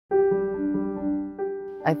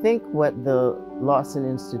I think what the Lawson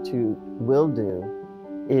Institute will do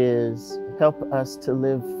is help us to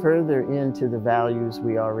live further into the values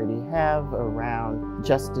we already have around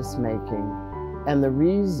justice making. And the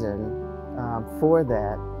reason for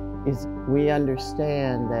that is we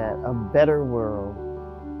understand that a better world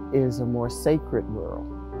is a more sacred world.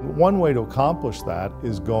 One way to accomplish that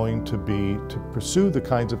is going to be to pursue the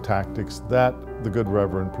kinds of tactics that the good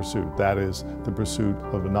Reverend pursued. That is the pursuit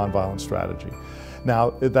of a nonviolent strategy.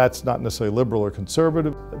 Now, that's not necessarily liberal or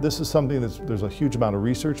conservative. This is something there's a huge amount of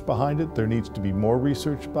research behind it. There needs to be more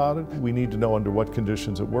research about it. We need to know under what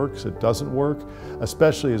conditions it works, it doesn't work,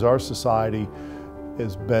 especially as our society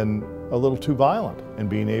has been a little too violent, and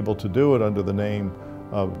being able to do it under the name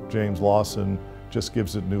of James Lawson just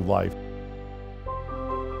gives it new life.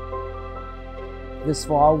 This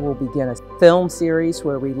fall we'll begin a film series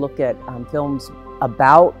where we look at films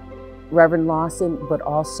about Reverend Lawson, but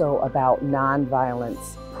also about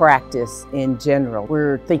nonviolence practice in general.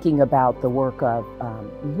 We're thinking about the work of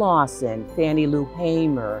Lawson, Fannie Lou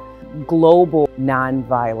Hamer, global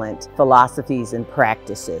nonviolent philosophies and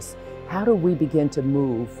practices. How do we begin to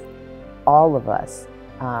move, all of us,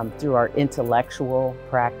 through our intellectual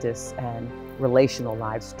practice and relational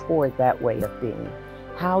lives toward that way of being?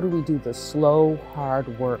 How do we do the slow,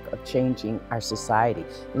 hard work of changing our society?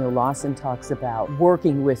 You know, Lawson talks about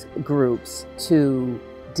working with groups to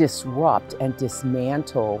disrupt and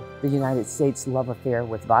dismantle the United States love affair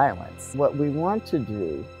with violence. What we want to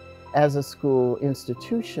do as a school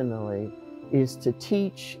institutionally is to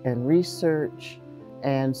teach and research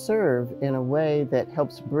and serve in a way that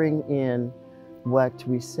helps bring in what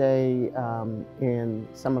we say in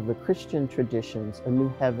some of the Christian traditions, a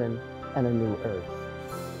new heaven and a new earth.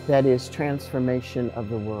 That is transformation of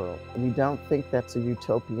the world. We don't think that's a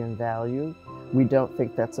utopian value. We don't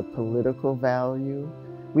think that's a political value.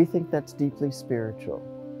 We think that's deeply spiritual,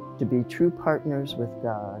 to be true partners with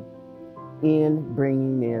God in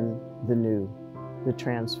bringing in the new, the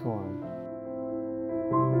transformed.